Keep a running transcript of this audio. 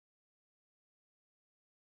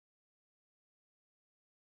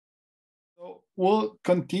So we'll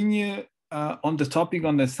continue on the topic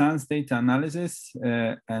on the SANS data analysis,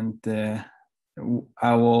 and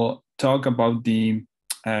I will talk about the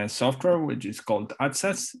software, which is called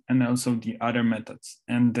ATSAS, and also the other methods.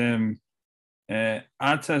 And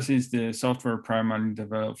ATSAS is the software primarily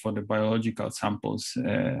developed for the biological samples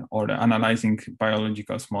or the analyzing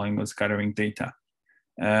biological small angle scattering data.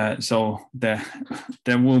 So there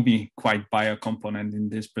will be quite bio component in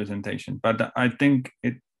this presentation, but I think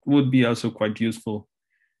it would be also quite useful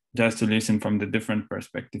just to listen from the different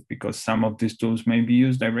perspective, because some of these tools may be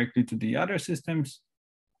used directly to the other systems,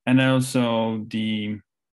 and also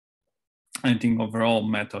I think overall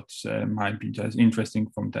methods might be just interesting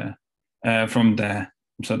from the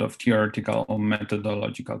sort of theoretical or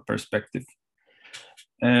methodological perspective.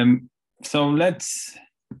 So let's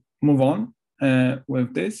move on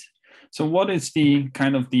with this. So what is the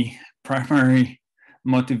kind of the primary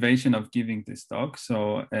motivation of giving this talk?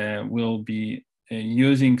 So we'll be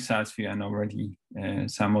using SASView, and already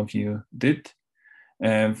some of you did.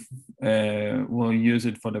 We'll use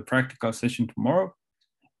it for the practical session tomorrow.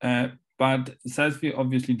 But SASView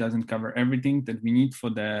obviously doesn't cover everything that we need for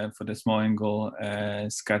the small angle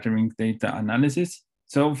scattering data analysis.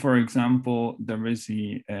 So, for example, there is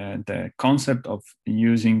the concept of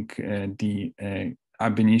using the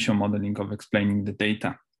ab initio modeling of explaining the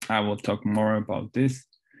data. I will talk more about this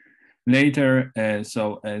later.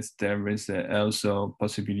 So, as there is also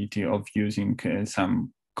possibility of using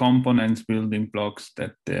some components, building blocks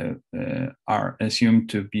that are assumed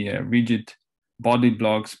to be rigid body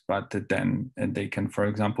blocks, but then they can, for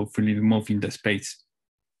example, freely move in the space.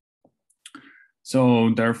 So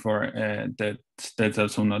therefore, that's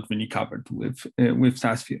also not really covered with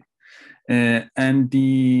SASView. And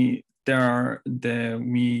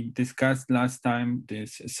we discussed last time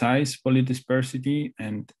this size polydispersity,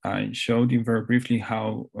 and I showed you very briefly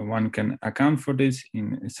how one can account for this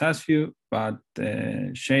in SASView, but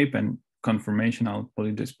shape and conformational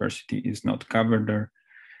polydispersity is not covered there.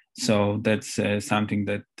 So that's something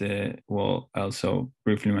that we'll also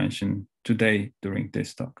briefly mention today during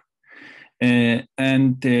this talk. And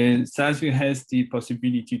SASView has the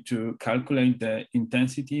possibility to calculate the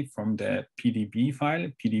intensity from the PDB file.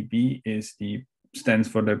 PDB stands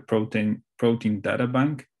for the protein data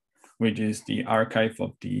bank, which is the archive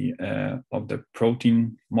of the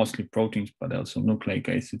protein, mostly proteins, but also nucleic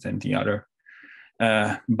acids and the other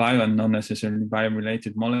bio and not necessarily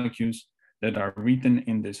bio-related molecules that are written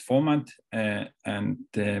in this format. And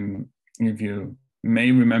if you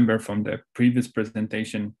may remember from the previous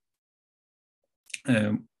presentation,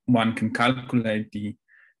 one can calculate the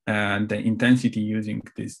intensity using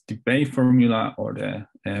this debate formula or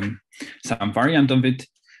some variant of it,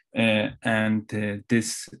 and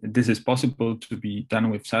this is possible to be done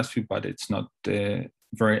with SASView, but it's not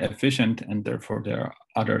very efficient, and therefore there are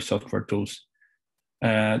other software tools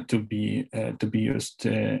to be used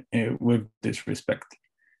with this respect,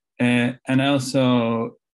 and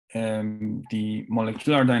also the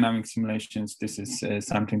molecular dynamic simulations. This is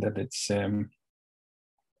something that it's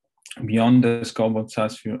beyond the scope of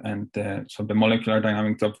SASView, and so the molecular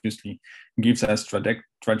dynamics obviously gives us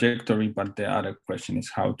trajectory, but the other question is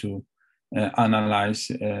how to analyze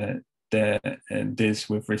this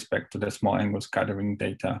with respect to the small angle scattering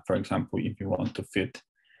data. For example, if you want to fit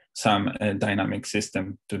some dynamic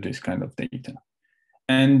system to this kind of data.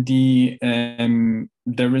 And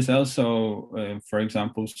there is also, for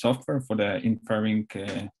example, software for the inferring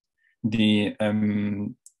the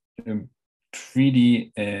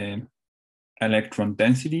 3D electron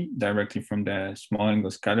density directly from the small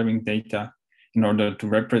angle scattering data, in order to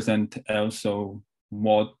represent also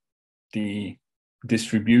what the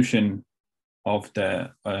distribution of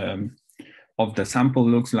the sample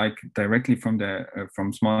looks like directly from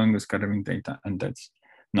small angle scattering data, and that's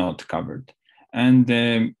not covered. And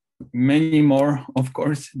many more, of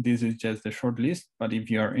course. This is just a short list, but if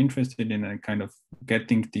you are interested in a kind of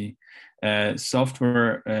getting the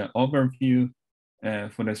software overview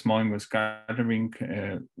for the small angle scattering,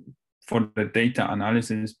 for the data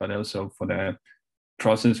analysis, but also for the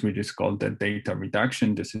process which is called the data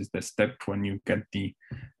reduction. This is the step when you get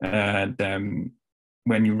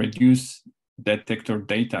when you reduce detector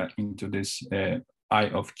data into this I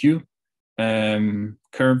of Q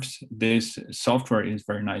curves. This software is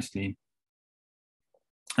very nicely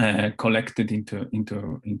collected into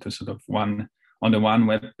sort of one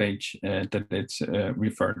web page that it's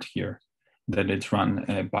referred here, that it's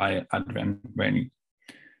run by Adrian Rennie.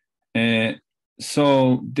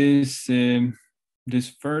 So this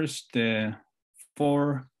first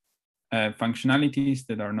four functionalities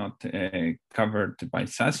that are not covered by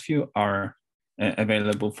SASView are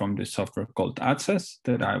available from this software called ATSAS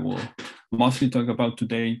that I will mostly talk about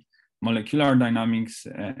today. Molecular dynamics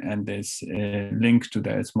and this link to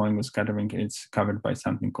the small angle scattering is covered by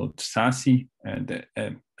something called SASI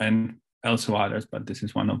and also others, but this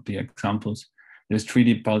is one of the examples. There's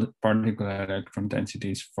 3D particle electron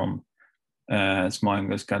densities from small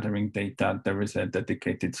angle scattering data. There is a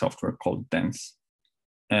dedicated software called DENSE.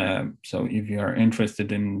 So if you are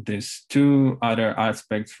interested in these two other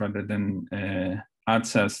aspects rather than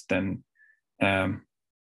ATSAS, then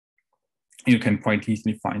you can quite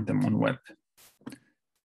easily find them on web.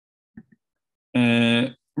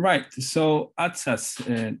 Right, so ATSAS,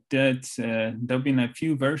 there've been a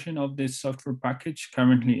few versions of this software package.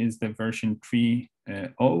 Currently is the version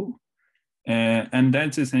 3.0, and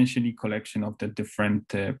that's essentially a collection of the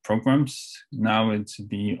different programs. Now it's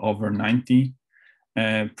the over 90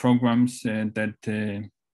 programs that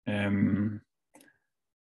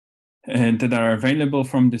are available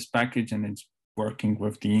from this package, and it's working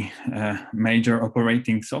with the major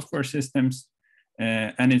operating software systems,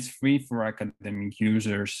 and it's free for academic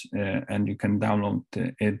users, and you can download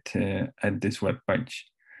it at this webpage.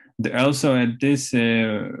 Also at this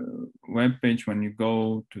webpage, when you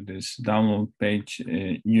go to this download page,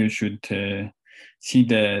 you should see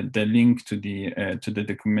the link to the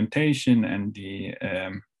documentation and the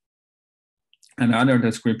and other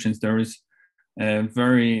descriptions. There is a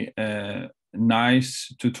very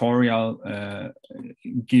nice tutorial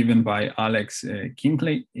given by Alex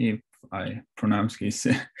Kinkley, if I pronounce his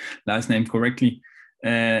last name correctly,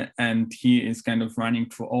 and he is kind of running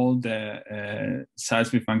through all the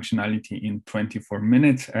SASV functionality in 24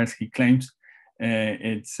 minutes, as he claims.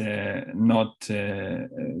 It's not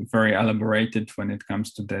very elaborated when it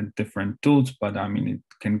comes to the different tools, but I mean, it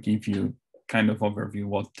can give you kind of overview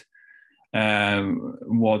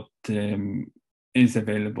what is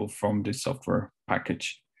available from the software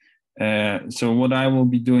package. So what I will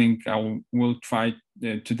be doing, I will try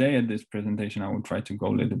today at this presentation, I will try to go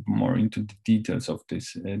a little bit more into the details of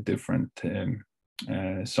these different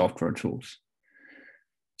software tools.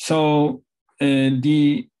 So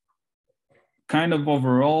the kind of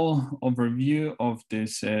overall overview of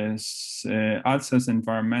this ATSAS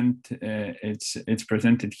environment, it's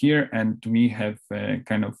presented here, and we have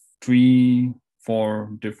kind of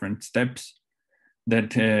 3-4 different steps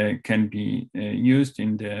that can be used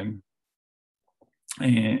in the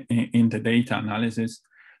data analysis.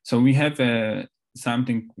 So we have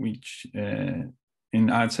something which in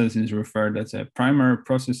ATSAS is referred as a primary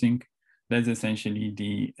processing. That's essentially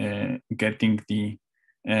the getting the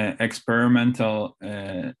experimental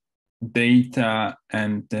data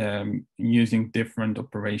and using different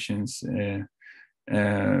operations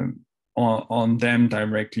on them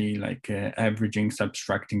directly, like averaging,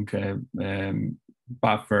 subtracting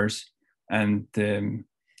buffers, and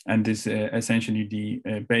this essentially the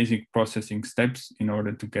basic processing steps in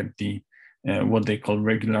order to get the what they call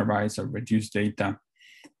regularized or reduced data,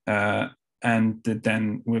 and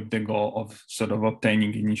then with the goal of sort of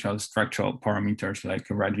obtaining initial structural parameters like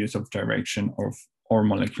radius of gyration or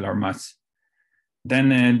molecular mass.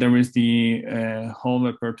 Then there is the whole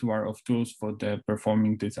repertoire of tools for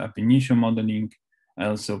performing this ab initio modeling,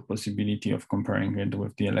 also possibility of comparing it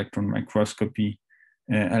with the electron microscopy,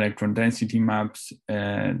 electron density maps.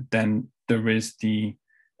 Then there is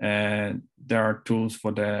there are tools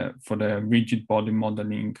for the rigid body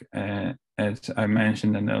modeling, as I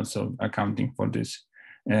mentioned, and also accounting for this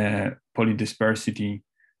polydispersity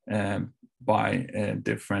by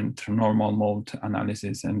different normal mode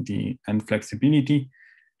analysis and flexibility,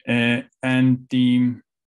 and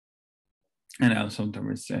also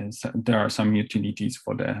there are some utilities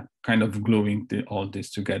for the kind of gluing all this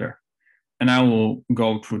together. And I will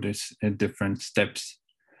go through these different steps,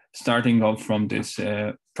 starting off from this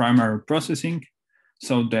primary processing.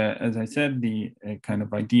 So as I said, the kind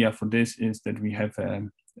of idea for this is that we have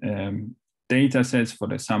data sets for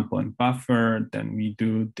the sample and buffer. Then we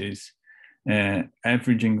do this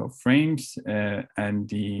averaging of frames and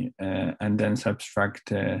then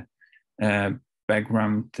subtract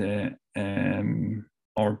background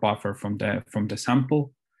or buffer from the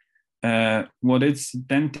sample. What it's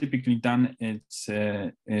then typically done is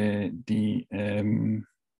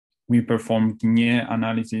we perform Guinier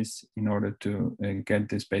analysis in order to get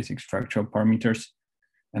these basic structural parameters.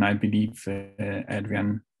 And I believe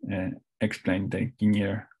Adrian explained the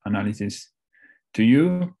Guinier analysis to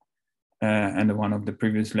you and one of the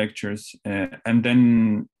previous lectures. And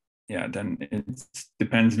then, yeah, then it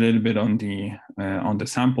depends a little bit on the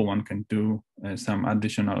sample. One can do some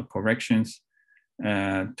additional corrections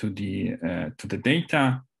to the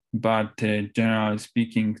data. but generally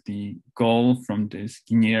speaking, the goal from this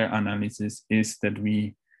linear analysis is that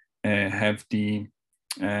we have a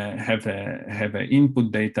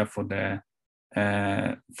input data for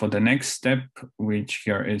the next step, which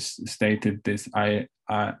here is stated this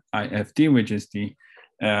IFT, which is the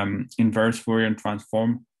inverse Fourier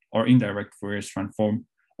transform or indirect Fourier transform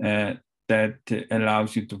that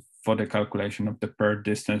allows you for the calculation of the per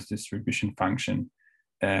distance distribution function,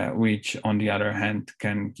 which on the other hand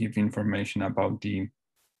can give information about the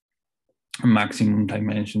maximum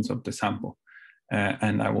dimensions of the sample.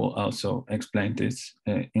 And I will also explain this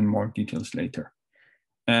in more details later.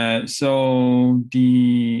 So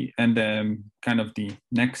kind of the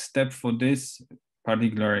next step for this,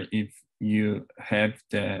 particularly if you have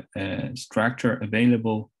the structure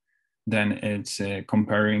available, then it's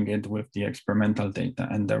comparing it with the experimental data.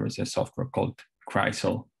 And there is a software called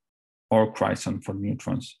Crysol or Crysol for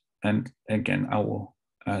neutrons. And again, I will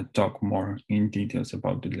talk more in details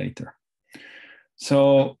about it later.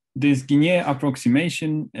 So this linear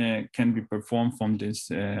approximation can be performed from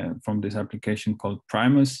this application called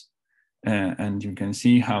Primus. And you can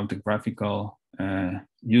see how the graphical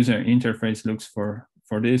user interface looks for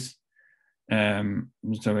this.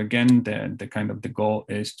 So again, the kind of the goal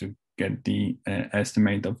is to get the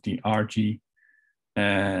estimate of the RG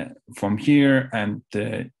from here, and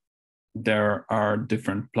there are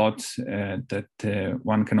different plots that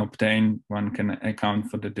one can obtain. One can account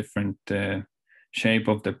for the different shape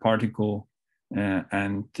of the particle,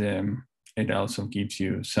 and it also gives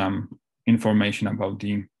you some information about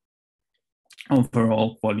the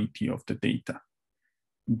overall quality of the data.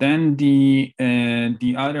 Then the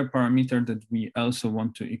other parameter that we also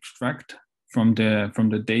want to extract from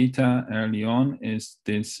the data early on is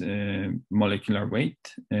this molecular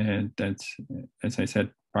weight. That's, as I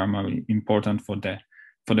said, primarily important for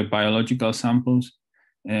the biological samples,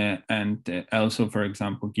 and also, for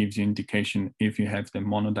example, gives you indication if you have the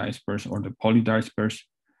monodisperse or the polydisperse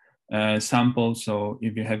sample. So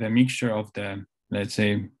if you have a mixture of the, let's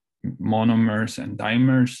say, monomers and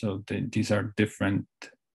dimers, so these are different,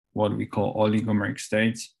 what we call oligomeric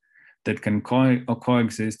states that can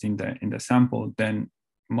coexist in the sample, then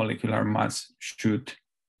molecular mass should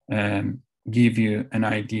give you an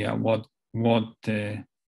idea what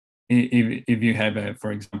if you have a,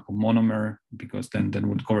 for example, monomer, because then that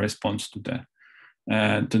would correspond to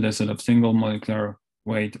the sort of single molecular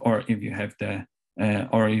weight, or if you have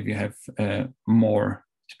more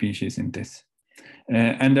species in this.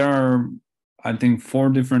 And there are, I think, 4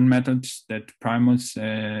 different methods that Primus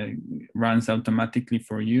runs automatically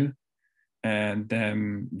for you. And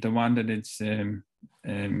the one that is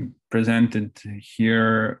presented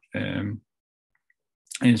here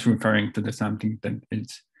is referring to something that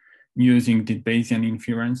is using the Bayesian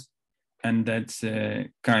inference, and that's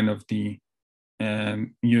kind of the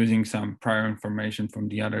using some prior information from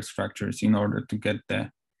the other structures in order to get the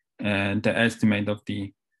estimate of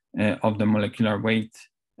the molecular weight,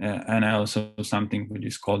 and also something which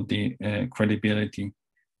is called the credibility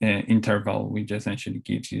interval, which essentially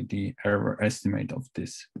gives you the error estimate of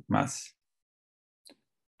this mass.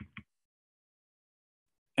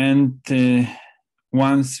 And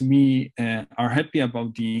once we are happy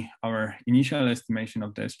about our initial estimation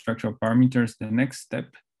of the structural parameters, the next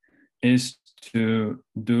step is to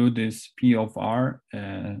do this P of R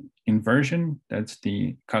inversion. That's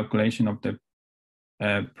the calculation of the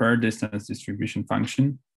per distance distribution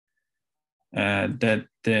function. That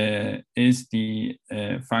is the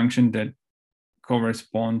function that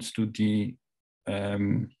corresponds to the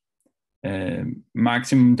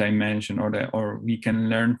maximum dimension, or we can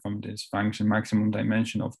learn from this function maximum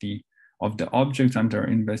dimension of the objects under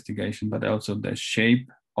investigation, but also the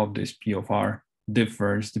shape of this P of R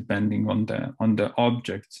differs depending on the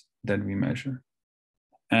objects that we measure.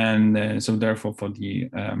 And so therefore for the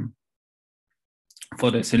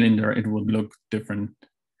cylinder, it would look different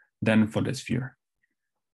than for the sphere.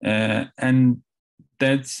 And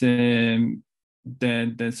that's the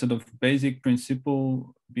sort of basic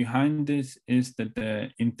principle behind this is that the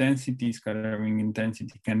intensity, scattering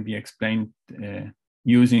intensity, can be explained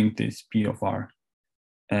using this P of R.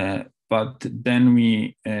 But then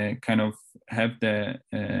we kind of have the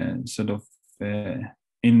sort of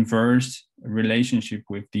inverse relationship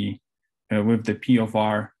with the P of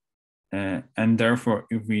R, and therefore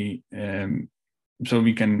if we so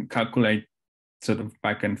we can calculate sort of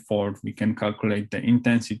back and forth. We can calculate the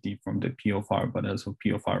intensity from the P of R, but also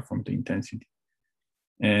P of R from the intensity.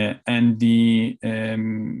 And the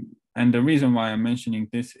reason why I'm mentioning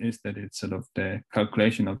this is that it's sort of the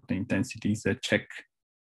calculation of the intensity is a check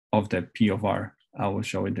of the P of R I will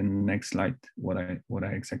show it in the next slide what I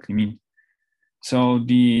exactly mean. So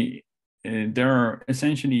there are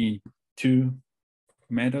essentially two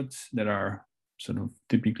methods that are sort of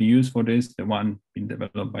typically used for this. The one being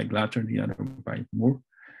developed by Glatter, the other by Moore.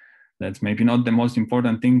 That's maybe not the most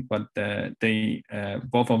important thing, but they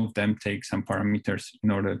both of them take some parameters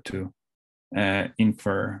in order to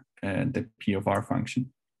infer the P of R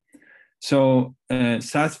function. So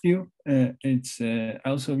SAS view, it's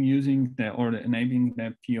also using or enabling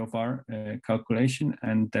the P of R calculation,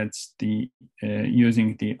 and that's the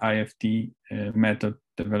using the IFD method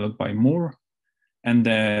developed by Moore, and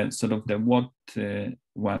the sort of the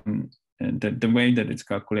the way that it's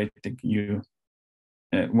calculated,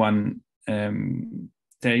 one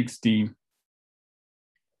takes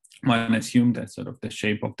one assumes that sort of the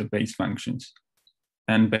shape of the base functions.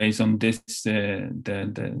 And based on this,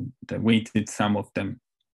 the weighted sum of them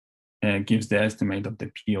gives the estimate of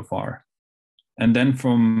the P of R. And then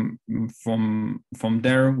from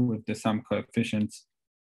there, with the sum coefficients,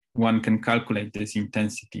 one can calculate this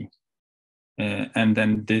intensity. And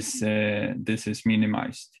then this is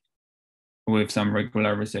minimized with some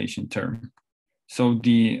regularization term. So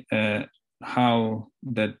the how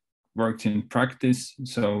that works in practice,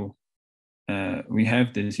 so we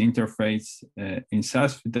have this interface in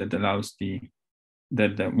SAS that allows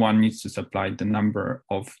that one needs to supply the number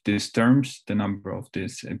of these terms, the number of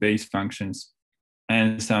these base functions,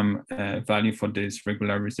 and some value for this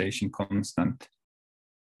regularization constant.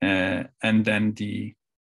 And then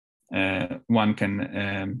one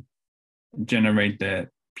can generate the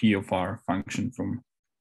P of R function from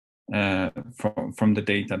the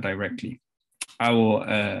data directly. I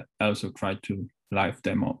will also try to live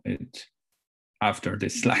demo it after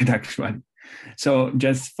this slide, actually. So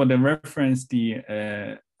just for the reference, the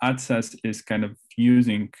ATSAS is kind of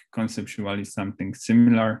using conceptually something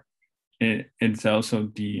similar. It's also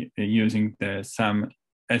using some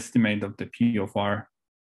estimate of the P of R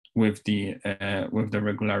with the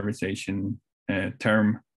regularization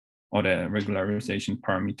term or the regularization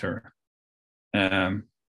parameter.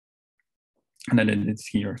 And then it's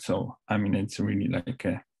here. So I mean, it's really like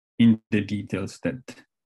in the details that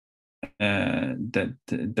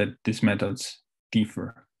these methods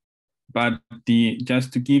differ. But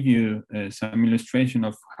just to give you some illustration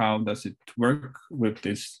of how does it work with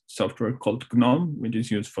this software called GNOME, which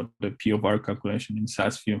is used for the P of R calculation in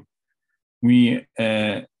SAS view, we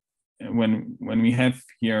when we have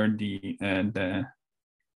here the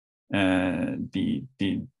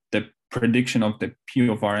prediction of the P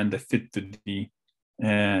of R and the fit to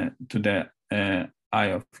the I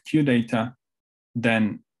of Q data,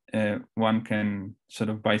 then one can sort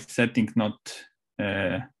of, by setting not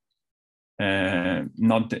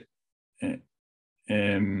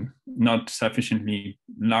sufficiently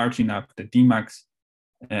large enough the Dmax,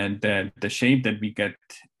 and the shape that we get,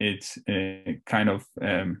 it's kind of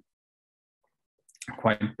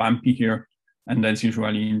quite bumpy here, and that's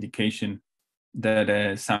usually an indication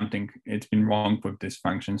that something it's been wrong with this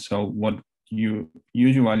function. So what you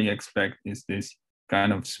usually expect is this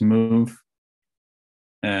kind of smooth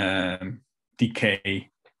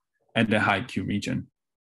decay at the high Q region,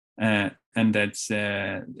 and that's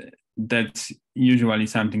usually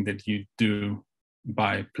something that you do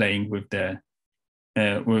by playing with the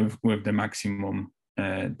maximum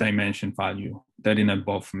dimension value that in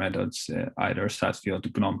both methods, either SAS view or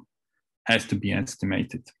GNOME, has to be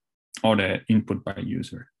estimated, or the input by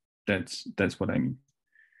user. That's what I mean.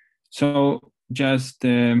 So just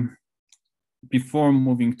before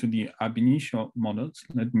moving to the ab initio models,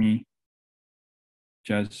 let me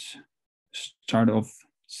just start off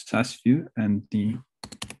SAS view, and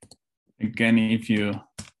again, if you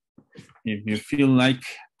feel like,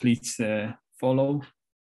 please follow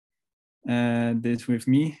this with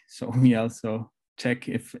me, so we also check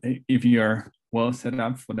if you are well set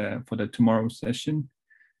up for the tomorrow session.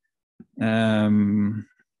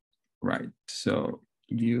 Right. So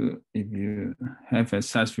if you have a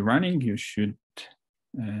SAS view running, you should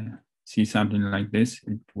see something like this.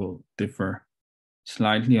 It will differ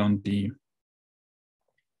slightly on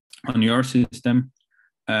your system.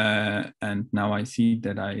 And now I see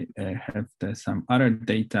that I have some other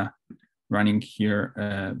data running here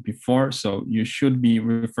before. So you should be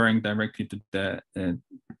referring directly to the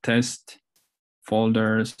test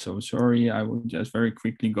folder. So sorry, I will just very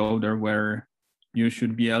quickly go there, where you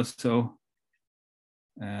should be also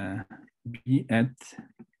be at.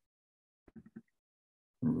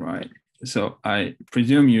 Right. So I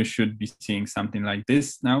presume you should be seeing something like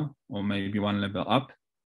this now, or maybe one level up.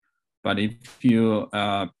 But if you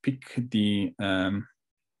pick the,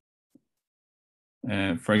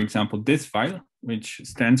 for example, this file, which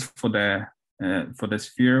stands for the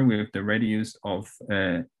sphere with the radius of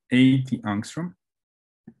 80 angstrom.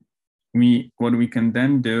 What we can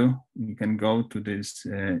then do, we can go to this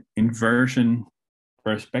inversion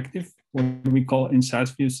perspective, what we call in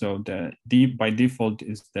SAS view. So by default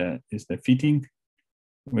is the fitting,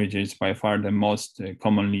 which is by far the most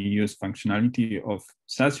commonly used functionality of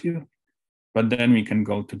SAS view. But then we can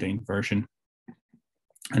go to the inversion,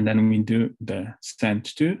 and then we do the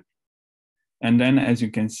send-to. And then, as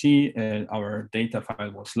you can see, our data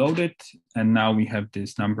file was loaded, and now we have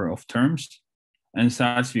this number of terms. And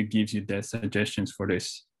SAS view gives you the suggestions for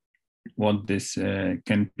this, what this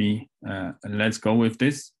can be. Let's go with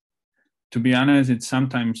this. To be honest, it's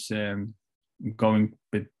sometimes going a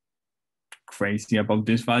bit crazy about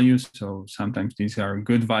these values. So sometimes these are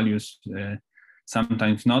good values,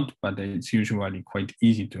 sometimes not, but it's usually quite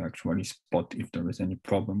easy to actually spot if there is any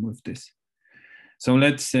problem with this. So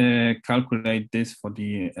let's calculate this for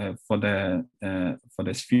the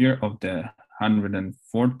sphere of the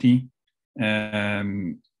 140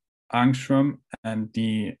 angstrom and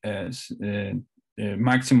the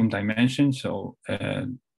maximum dimension. So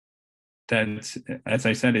that's, as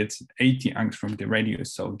I said, it's 80 angstrom the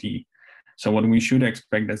radius. So what we should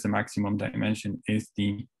expect as the maximum dimension is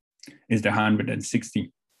the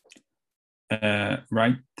 160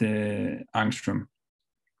 angstrom.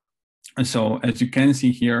 And so as you can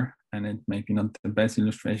see here, and it may be not the best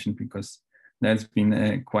illustration because that's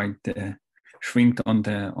been quite shrinked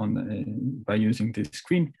by using this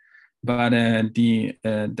screen, but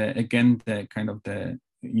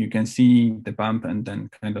you can see the bump and then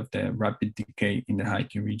kind of the rapid decay in the high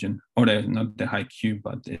Q region, or not the high Q,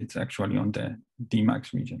 but it's actually on the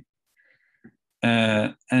Dmax region.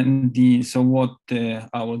 So what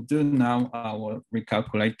I will do now, I will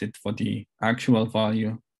recalculate it for the actual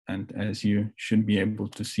value. And as you should be able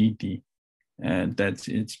to see, that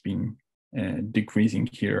it's been decreasing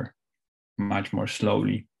here much more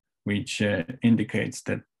slowly, which indicates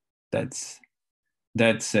that that's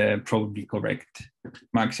probably correct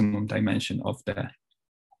maximum dimension of the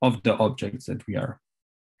objects that we are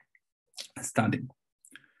studying.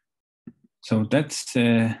 So that's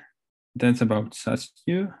about SAS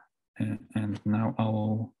view, and now I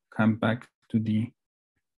will come back to the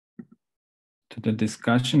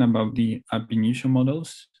discussion about the ab initio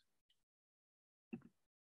models.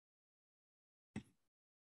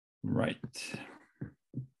 Right.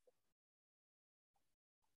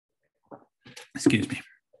 Excuse me.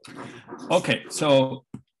 Okay, so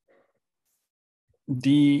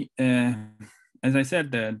as I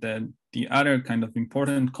said, the other kind of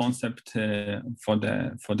important concept for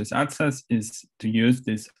this ATSAS is to use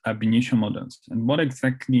these ab initio models. And what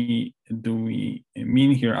exactly do we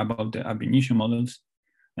mean here about the ab initio models?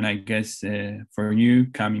 And I guess for you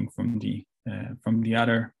coming from the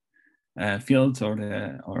other fields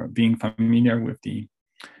or being familiar with the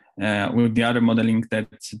other modeling,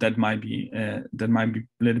 that might be a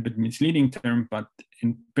little bit misleading term, but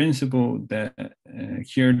in principle,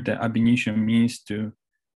 here the ab initio means to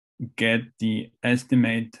get the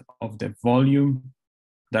estimate of the volume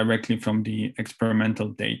directly from the experimental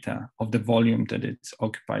data of the volume that it's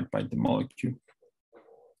occupied by the molecule.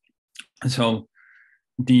 So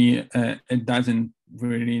it doesn't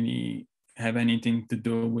really have anything to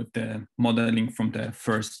do with the modeling from the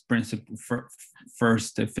first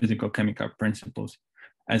physical chemical principles,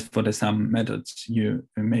 as for the some methods you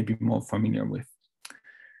may be more familiar with.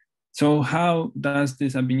 So how does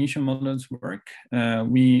this ab initio models work?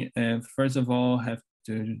 We first of all have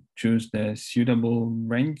to choose the suitable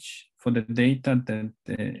range for the data that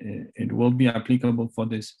it will be applicable for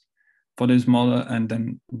this model, and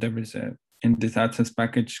then there is in this ATSAS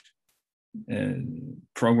package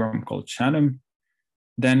program called Shadow.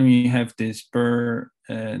 Then we have this per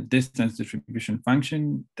distance distribution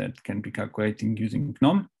function that can be calculated using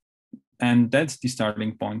GNOME, and that's the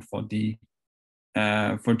starting point for the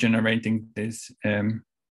for generating this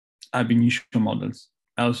ab initio models,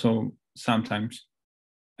 also sometimes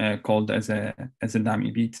called as a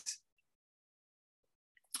dummy beats.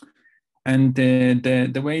 And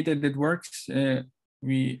the way that it works,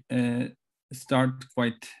 we start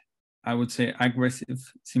quite, I would say, aggressive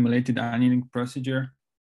simulated annealing procedure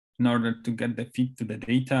in order to get the fit to the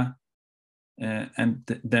data. And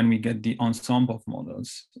then we get the ensemble of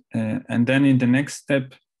models. And then in the next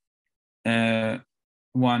step,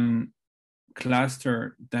 one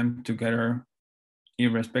cluster them together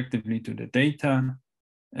irrespectively to the data.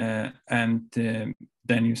 And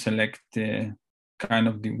then you select kind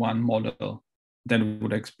of the one model that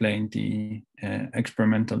would explain the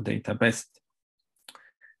experimental data best.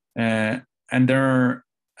 And there are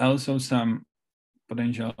also some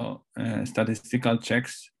potential statistical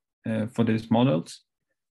checks for these models,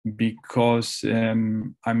 because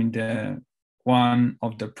I mean, one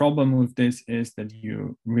of the problem with this is that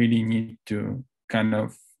you really need to kind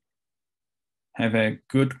of have a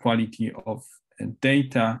good quality of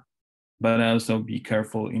data, but also be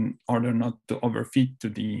careful in order not to overfit to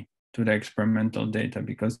the experimental data,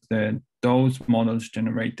 because those models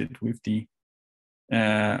generated with the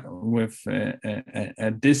at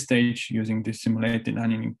this stage using the simulated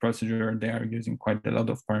annealing procedure, they are using quite a lot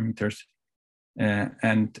of parameters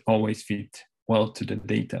and always fit well to the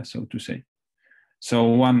data, so to say. So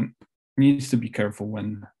one needs to be careful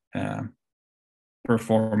when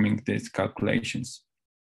performing these calculations.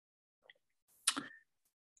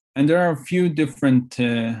 And there are a few different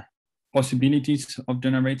possibilities of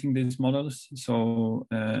generating these models. So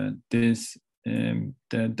there is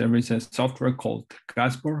a software called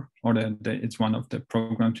Gaspor, or it's one of the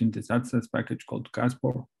programs in this ATSAS package called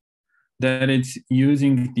Gaspor, that it's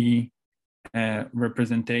using the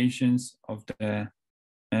representations of the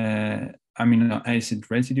amino acid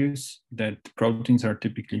residues that proteins are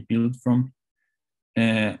typically built from.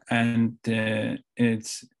 And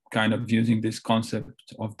it's kind of using this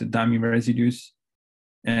concept of the dummy residues.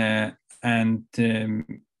 And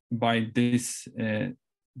by this,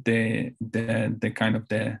 the kind of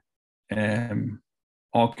the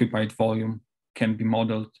occupied volume can be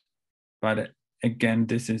modeled. But again,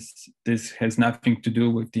 this has nothing to do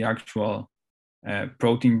with the actual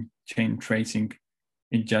protein chain tracing.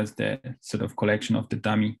 It's just the sort of collection of the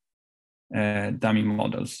dummy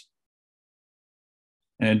models,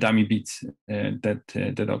 dummy bits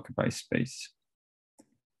that occupy space.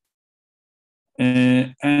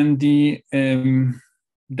 And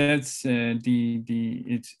it's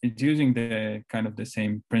using the kind of the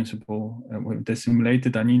same principle with the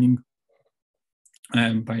simulated annealing,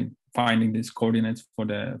 by finding these coordinates for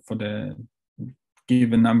the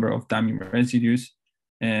given number of dummy residues,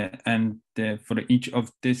 and for each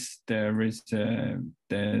of this there is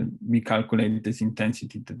we calculate this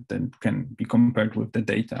intensity that then can be compared with the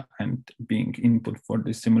data and being input for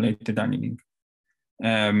the simulated annealing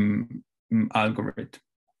algorithm.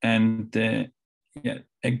 And yeah,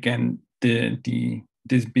 again,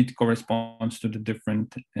 this bit corresponds to the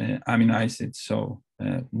different amino acids. So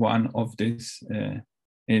one of this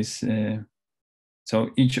is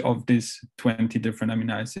so each of these 20 different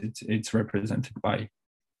amino acids, it's represented by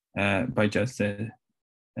just a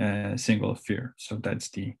single sphere. So that's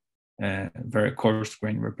the very coarse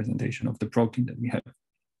grain representation of the protein that we have.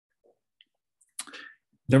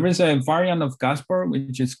 There is a variant of Gaspor,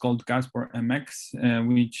 which is called Gaspor MX,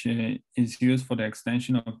 which is used for the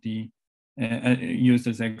extension of the, used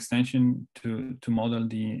as an extension to model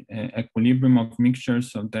the equilibrium of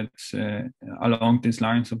mixtures. So that's along these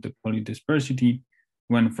lines of the polydispersity,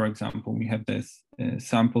 when, for example, we have this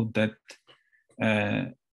sample that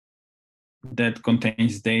that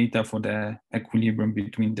contains data for the equilibrium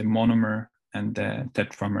between the monomer and the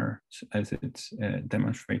tetramer, as it's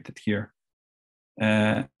demonstrated here.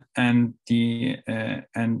 And the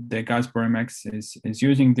Gaspor MX is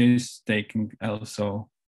using this, taking also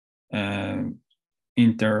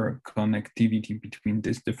interconnectivity between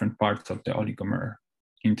these different parts of the oligomer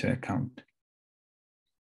into account.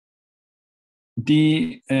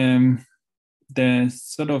 The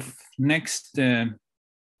sort of next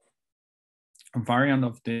variant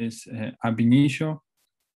of this ab initio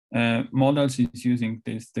models is using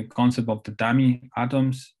the concept of the dummy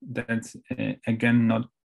atoms. That's again not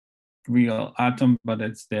real atom, but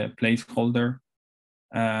it's the placeholder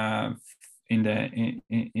in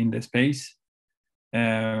the space,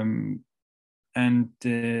 and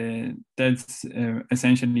that's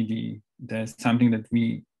essentially something that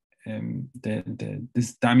we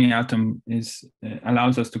this dummy atom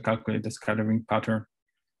allows us to calculate the scattering pattern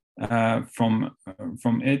from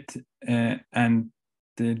it, and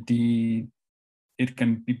it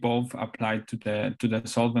can be both applied to the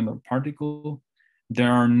solvent or particle.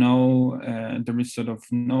 There is sort of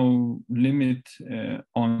no limit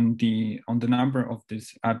on the number of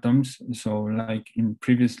these atoms. So like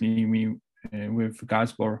previously with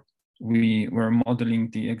Gaspor, we were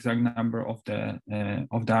modeling the exact number of the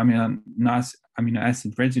amino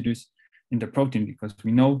acid residues in the protein, because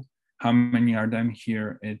we know how many are them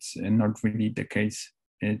here. It's not really the case.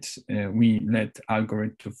 It's we let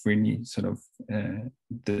algorithm to freely sort of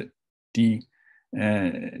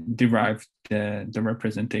derive the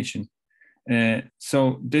representation.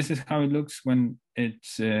 So this is how it looks when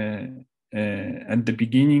it's at the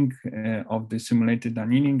beginning of the simulated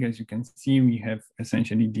annealing. As you can see, we have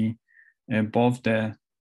essentially both the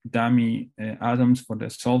dummy atoms for the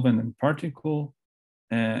solvent and particle,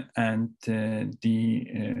 and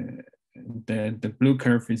the blue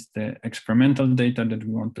curve is the experimental data that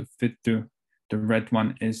we want to fit to. The red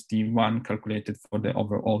one is the one calculated for the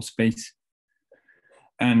overall space.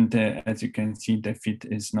 And as you can see, the fit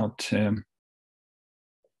is not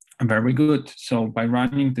very good. So by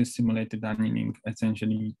running this simulated annealing,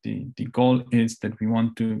 essentially the goal is that we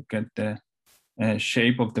want to get the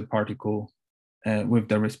shape of the particle with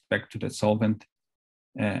the respect to the solvent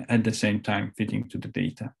at the same time fitting to the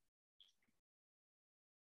data.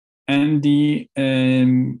 And the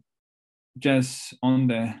just on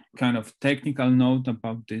the kind of technical note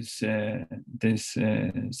about this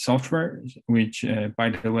software, which by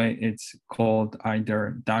the way, it's called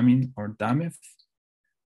either DAMIN or DAMIF.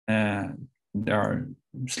 There are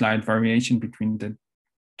slight variation between the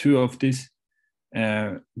two of these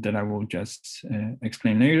that I will just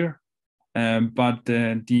explain later. But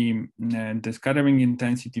the scattering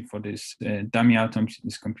intensity for this dummy atoms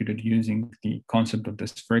is computed using the concept of the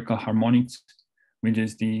spherical harmonics, which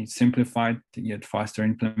is the simplified yet faster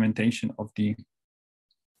implementation of the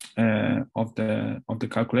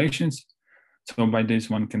calculations. So by this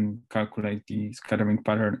one can calculate the scattering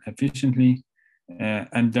pattern efficiently,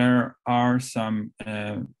 and there are some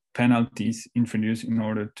penalties introduced in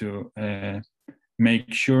order to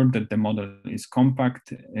make sure that the model is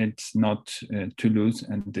compact, it's not too loose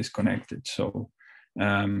and disconnected. So,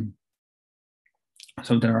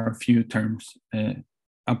 so there are a few terms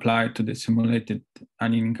applied to the simulated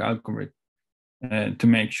annealing algorithm to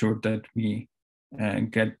make sure that we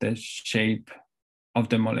get the shape of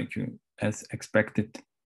the molecule as expected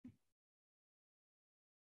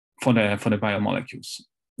for the biomolecules.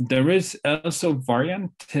 There is also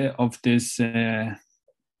variant of this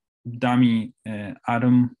dummy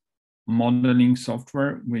atom modeling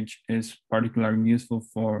software, which is particularly useful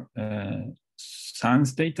for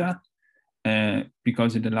SANS data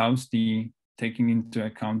because it allows the taking into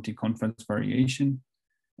account the contrast variation,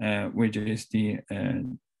 which is the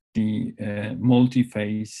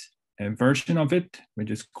multi-phase version of it,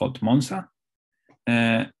 which is called MONSA.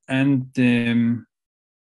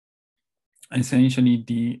 Essentially,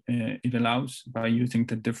 it allows, by using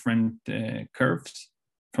the different curves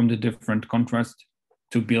from the different contrast,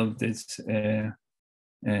 to build this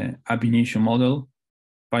ab initio model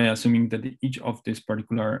by assuming that each of these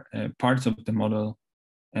particular parts of the model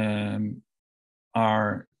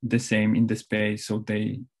are the same in the space, so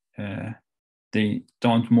they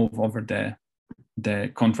don't move over the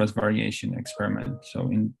contrast variation experiment.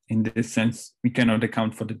 So in this sense, we cannot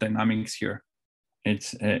account for the dynamics here.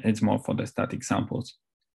 It's more for the static samples.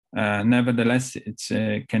 Nevertheless, it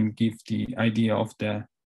can give the idea of the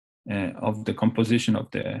composition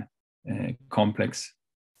of the complex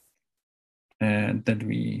that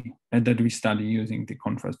we study using the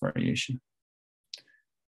contrast variation.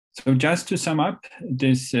 So just to sum up,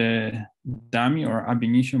 this dummy or ab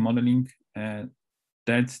initio modeling,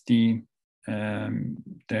 that's there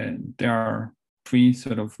are three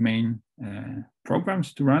sort of main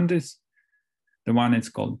programs to run this. The one is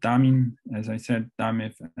called DAMIN, as I said,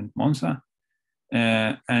 DAMIF and MONSA,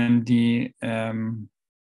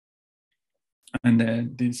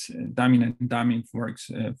 this DAMIN and DAMIF works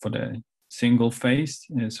for the single phase,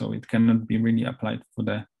 so it cannot be really applied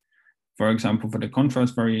for example, for the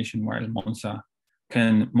contrast variation, while MONSA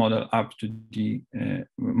can model up to the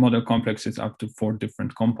model complexes up to 4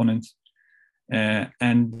 different components,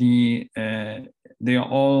 and they are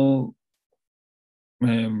all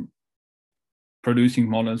producing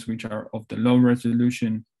models which are of the low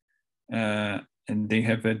resolution, and they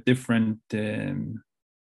have a different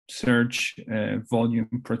search volume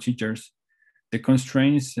procedures. The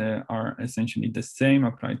constraints are essentially the same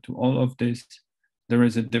applied to all of this. There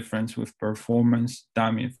is a difference with performance.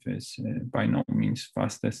 DAMIF is by no means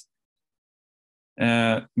fastest.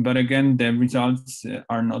 But again, the results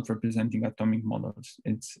are not representing atomic models.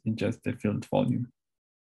 It's just the field volume.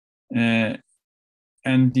 And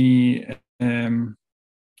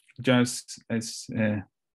just as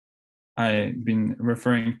I've been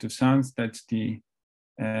referring to SANS,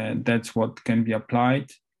 that's what can be applied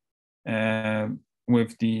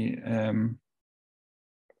with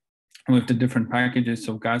the different packages.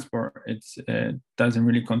 So GASPAR, it doesn't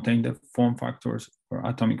really contain the form factors or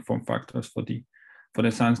atomic form factors for the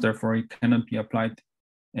SANS, therefore it cannot be applied.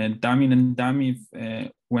 And DAMIN and DAMIF,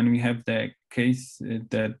 when we have the case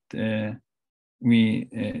that we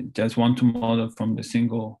just want to model from the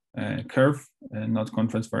single curve, not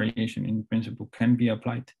contrast variation, in principle can be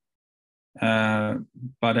applied.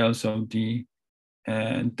 But also the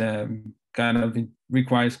kind of, it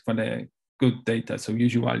requires for the good data. So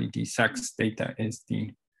usually the SACS data is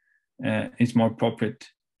the is more appropriate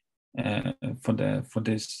for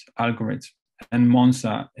this algorithm. And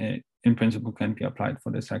Monza, in principle, can be applied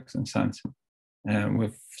for the SACS and SANS,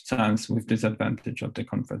 with SANS with disadvantage of the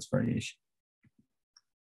converse variation.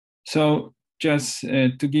 So just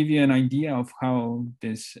to give you an idea of how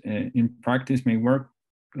this in practice may work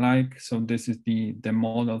like, so this is the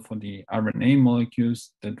model for the RNA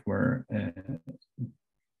molecules that were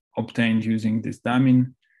obtained using this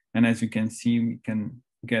daemon. And as you can see, we can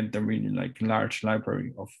get the really like large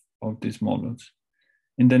library of these models.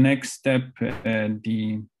 In the next step,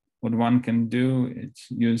 what one can do is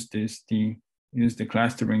use the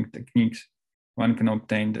clustering techniques. One can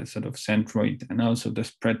obtain the sort of centroid and also the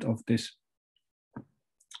spread of this.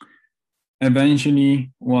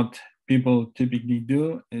 Eventually, what people typically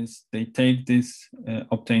do is they take this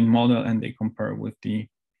obtained model and they compare with the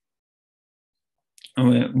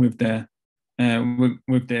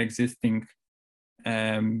existing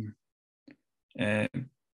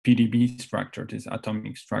PDB structure, this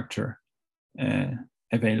atomic structure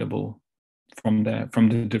available from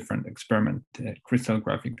the different experiment,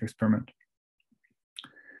 crystallographic experiment.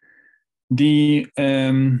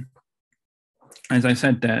 As I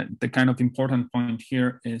said, the kind of important point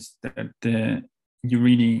here is that you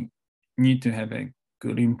really need to have a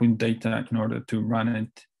good input data in order to run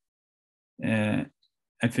it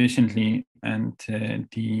efficiently and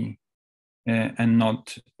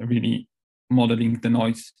not really modeling the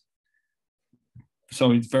noise.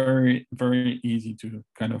 So it's very, very easy to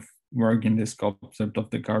kind of work in this concept of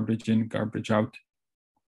the garbage in, garbage out.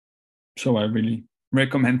 So I really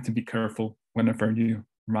recommend to be careful whenever you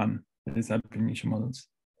run these ab initio models.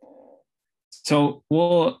 So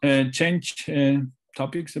we'll change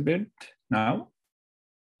topics a bit now.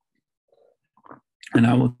 And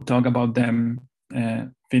I will talk about them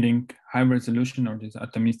fitting high resolution or these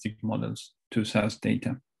atomistic models to SAS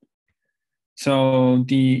data. So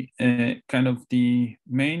the kind of the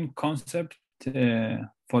main concept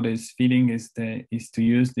for this fitting is to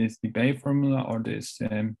use this debate formula or this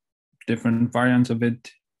different variants of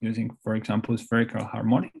it using, for example, spherical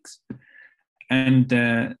harmonics, and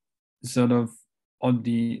sort of on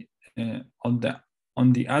the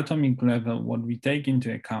atomic level, what we take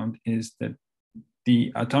into account is that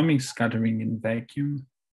the atomic scattering in vacuum,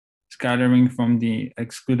 scattering from the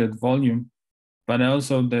excluded volume, but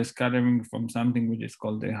also the scattering from something which is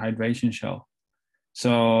called the hydration shell.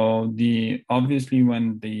 So obviously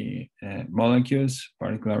when the molecules,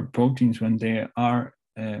 particular proteins, when they are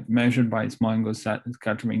measured by small angle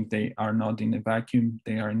scattering, they are not in a vacuum,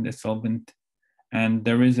 they are in the solvent. And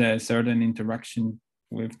there is a certain interaction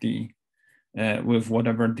with with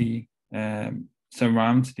whatever the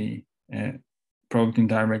surrounds the protein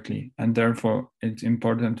directly. And therefore it's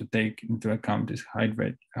important to take into account this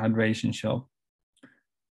hydration shell.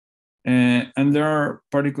 And there are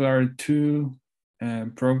particular two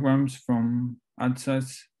programs from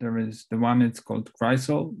ATSAS. There is the one, it's called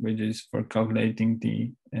Crysol, which is for calculating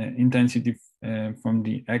the intensity from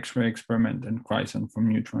the X-ray experiment, and Crysol from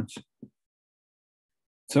neutrons.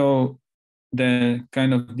 So the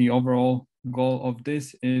kind of the overall goal of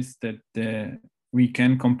this is that we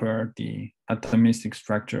can compare the atomistic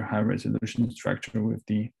structure, high resolution structure, with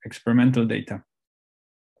the experimental data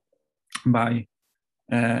by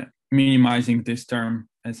minimizing this term,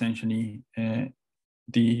 essentially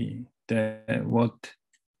what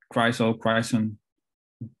Crysol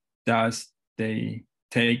does, they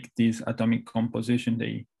take this atomic composition,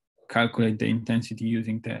 they calculate the intensity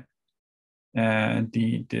using the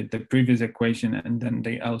previous equation, and then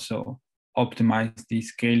they also optimize the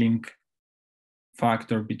scaling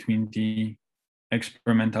factor between the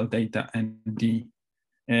experimental data and the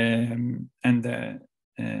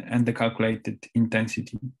calculated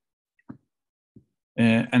intensity.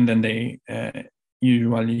 And then they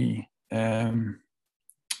usually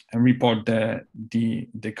report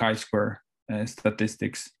the chi-square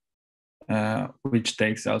statistics, which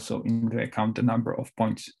takes also into account the number of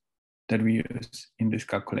points that we use in this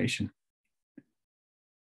calculation.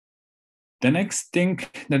 The next thing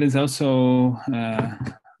that is also,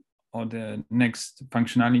 or the next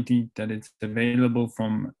functionality that is available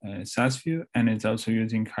from SAS view, and it's also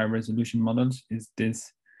using high resolution models, is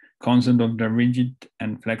this concept of the rigid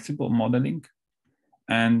and flexible modeling.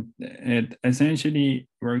 And it essentially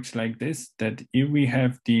works like this, that if we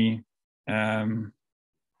have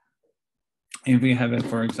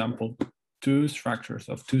for example, two structures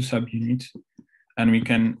of two subunits, and we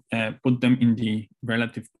can put them in the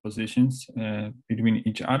relative positions between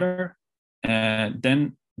each other,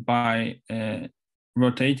 then by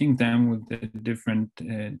rotating them with the different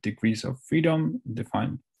degrees of freedom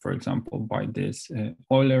defined, for example, by this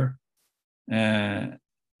Euler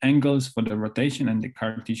angles for the rotation and the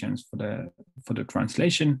Cartesians for the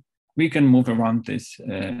translation, we can move around this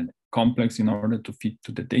complex in order to fit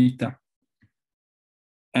to the data.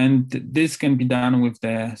 And this can be done with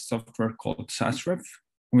the software called SASREF,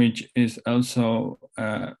 which is also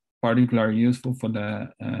particularly useful for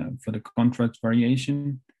the contrast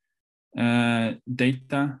variation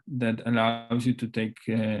data that allows you to take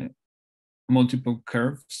multiple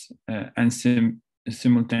curves and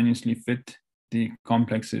simultaneously fit the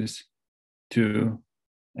complexes to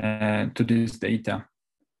this data.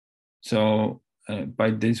 So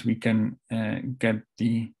by this we can get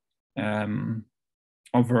the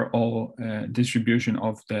overall distribution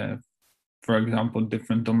of the, for example,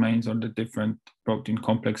 different domains or the different protein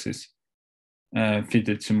complexes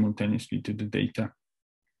fitted simultaneously to the data.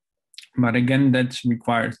 But again, that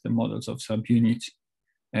requires the models of subunits.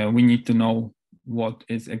 We need to know what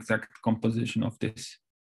is exact composition of this.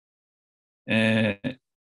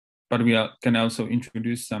 But we can also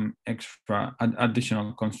introduce some extra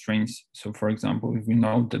additional constraints. So for example, if we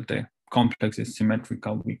know that the complex is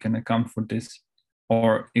symmetrical, we can account for this.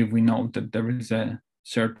 Or if we know that there is a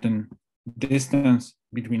certain distance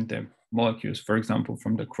between the molecules, for example,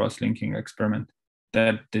 from the cross-linking experiment,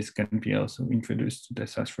 that this can be also introduced to the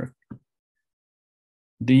SASREF.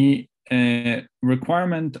 The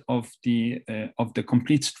requirement of the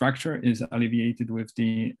complete structure is alleviated with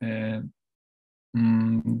the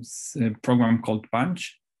program called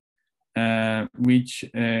Punch, which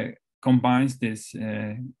combines this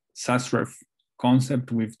SASREF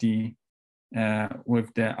concept with the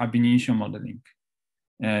ab initio modeling.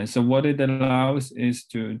 So what it allows is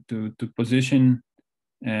to position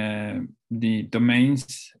the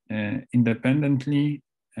domains independently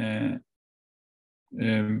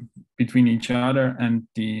between each other and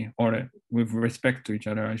or with respect to each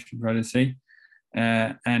other, I should rather say,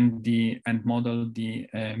 and model the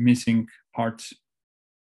missing parts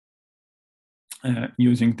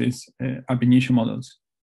using these ab initio models.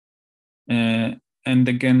 And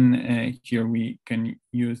again, here we can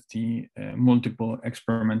use the multiple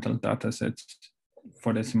experimental data sets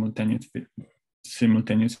for the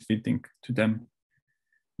simultaneous fitting to them.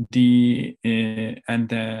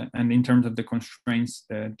 And in terms of the constraints,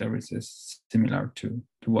 there is a similar to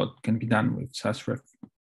what can be done with SASREF.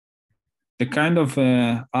 The kind of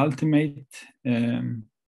ultimate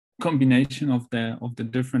combination of the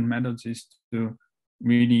different methods is to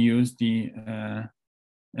really use the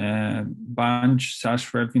bunch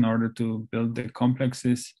SASREF in order to build the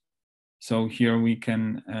complexes. So here we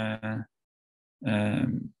can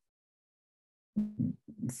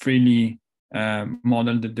freely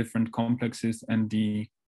model the different complexes and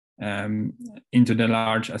into the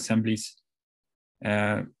large assemblies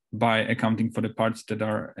by accounting for the parts that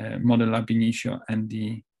are model ab initio and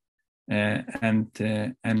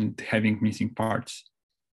having missing parts.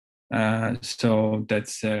 So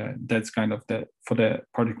that's kind of for the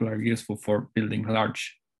particularly useful for building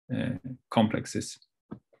large complexes.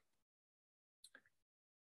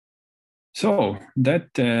 So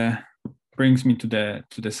that brings me to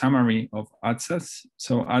the summary of ATSAS.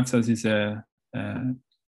 So ATSAS is a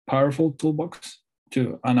powerful toolbox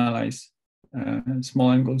to analyze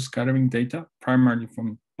small angle scattering data, primarily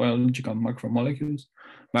from biological macromolecules,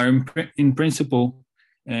 but in principle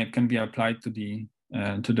can be applied to the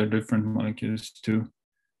different molecules too.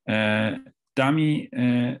 Dummy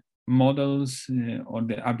models or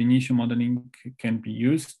the ab initio modeling can be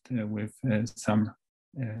used with some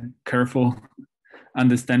careful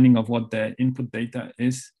understanding of what the input data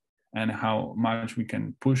is and how much we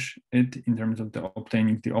can push it in terms of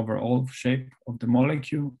obtaining the overall shape of the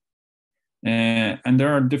molecule. And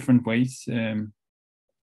there are different ways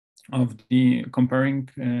of comparing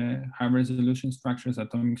high resolution structures,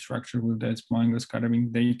 atomic structure with the small angle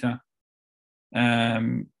scattering data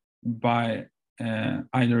by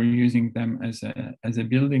either using them as a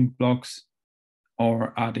building blocks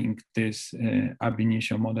or adding this ab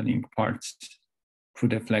initio modeling parts through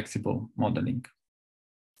the flexible modeling.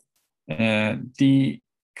 The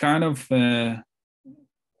kind of the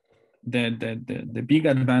big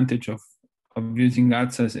advantage of using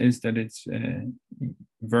ATSAS is that it's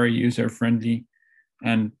very user-friendly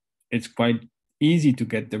and it's quite easy to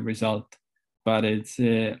get the result, but it's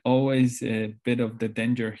always a bit of the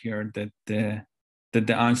danger here that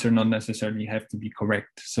the answer not necessarily have to be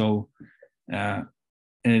correct. So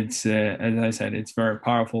it's, as I said, it's a very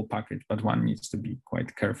powerful package, but one needs to be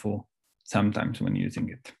quite careful sometimes when using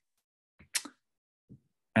it.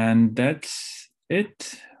 And that's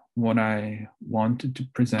it, what I wanted to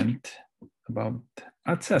present about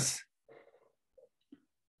ATSAS.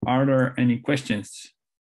 Are there any questions?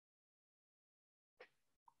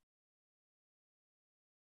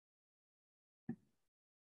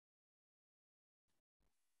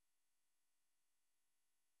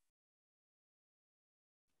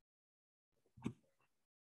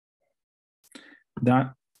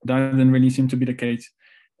 that doesn't really seem to be the case.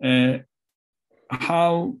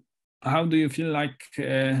 How do you feel like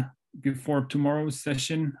before tomorrow's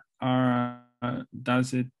session?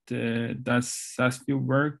 Does SASView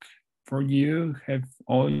work for you? Have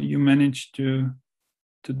all you managed to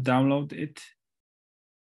download it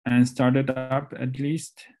and start it up at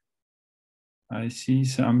least? I see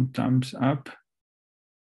some thumbs up,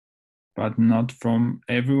 but not from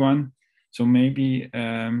everyone. So maybe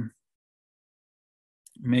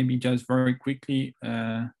maybe just very quickly,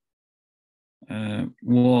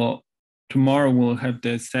 tomorrow we'll have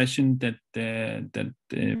the session that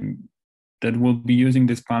will be using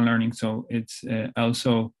this pan learning. So it's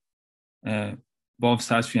also both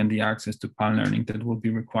SASView and the access to pan learning that will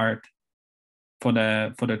be required for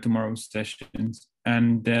the tomorrow's sessions,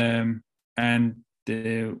 and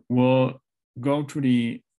we'll go through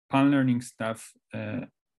the pan learning stuff,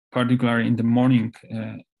 particularly in the morning,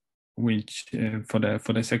 which for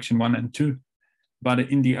the section 1 and 2. But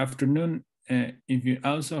in the afternoon, if you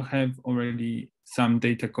also have already some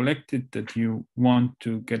data collected that you want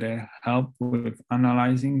to get a help with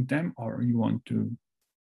analyzing them, or you want to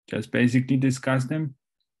just basically discuss them,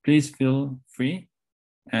 please feel free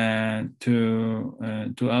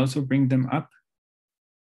to also bring them up.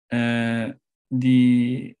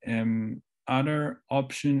 The other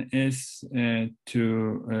option is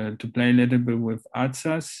to play a little bit with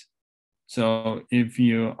ATSAS. So if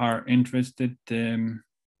you are interested in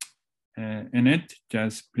it,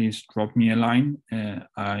 just please drop me a line.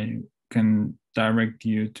 I can direct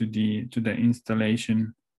you to the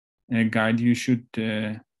installation guide. You should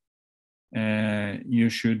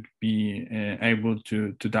be able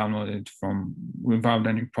to download it from without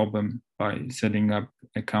any problem by setting up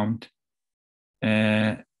account.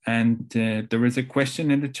 And there is a question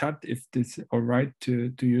in the chat if it's all right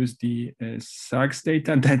to use the SAGS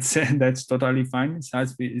data. That's totally fine.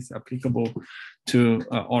 SASView is applicable to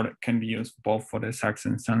or can be used both for the SAGS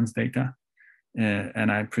and SANS data,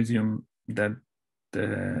 and I presume that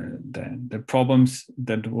the problems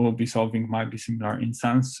that we'll be solving might be similar in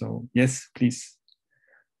SANS. So yes, please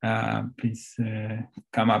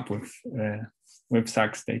come up with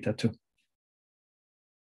SAGS data too.